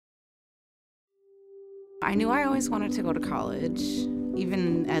I knew I always wanted to go to college,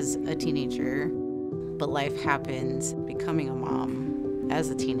 even as a teenager, but life happens becoming a mom as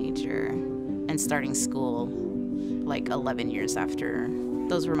a teenager and starting school like 11 years after.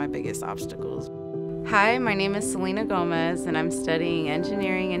 Those were my biggest obstacles. Hi, my name is Selina Gomez, and I'm studying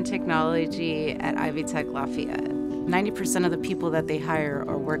engineering and technology at Ivy Tech Lafayette. 90% of the people that they hire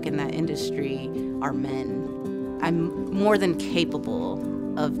or work in that industry are men. I'm more than capable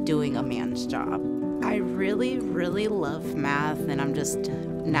of doing a man's job. I really, really love math, and I'm just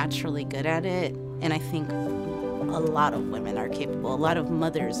naturally good at it. And I think a lot of women are capable, a lot of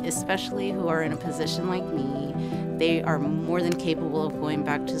mothers, especially who are in a position like me. They are more than capable of going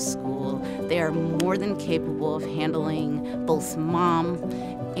back to school. They are more than capable of handling both mom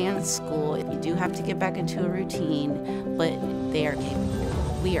and school. You do have to get back into a routine, but they are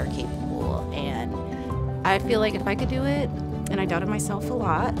capable. We are capable. And I feel like if I could do it, and I doubted myself a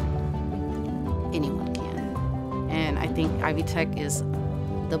lot, anyone can. And I think Ivy Tech is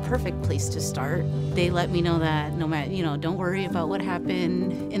the perfect place to start. They let me know that no matter, don't worry about what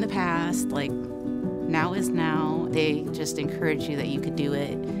happened in the past, like now is now. They just encourage you that you could do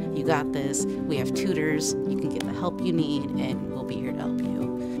it. You got this. We have tutors. You can get the help you need, and we'll be here to help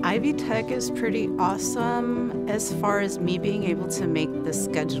you. Ivy Tech is pretty awesome as far as me being able to make the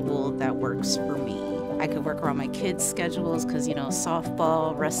schedule that works for me. I could work around my kids' schedules because,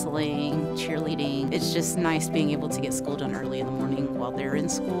 softball, wrestling, cheerleading. It's just nice being able to get school done early in the morning while they're in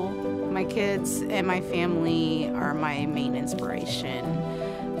school. My kids and my family are my main inspiration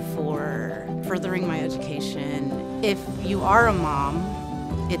for furthering my education. If you are a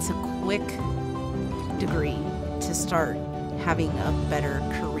mom, it's a quick degree to start having a better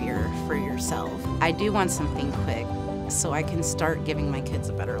career for yourself. I do want something quick so I can start giving my kids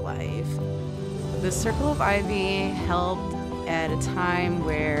a better life. The Circle of Ivy helped at a time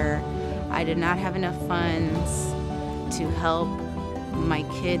where I did not have enough funds to help my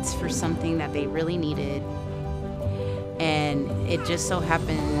kids for something that they really needed. And it just so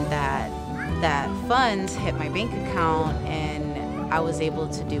happened that funds hit my bank account, and I was able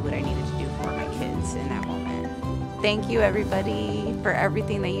to do what I needed to do for my kids in that moment. Thank you, everybody, for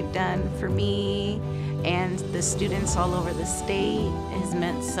everything that you've done for me and the students all over the state. It has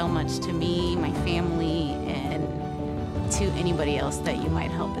meant so much to me, my family, and to anybody else that you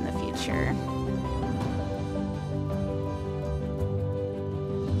might help in the future.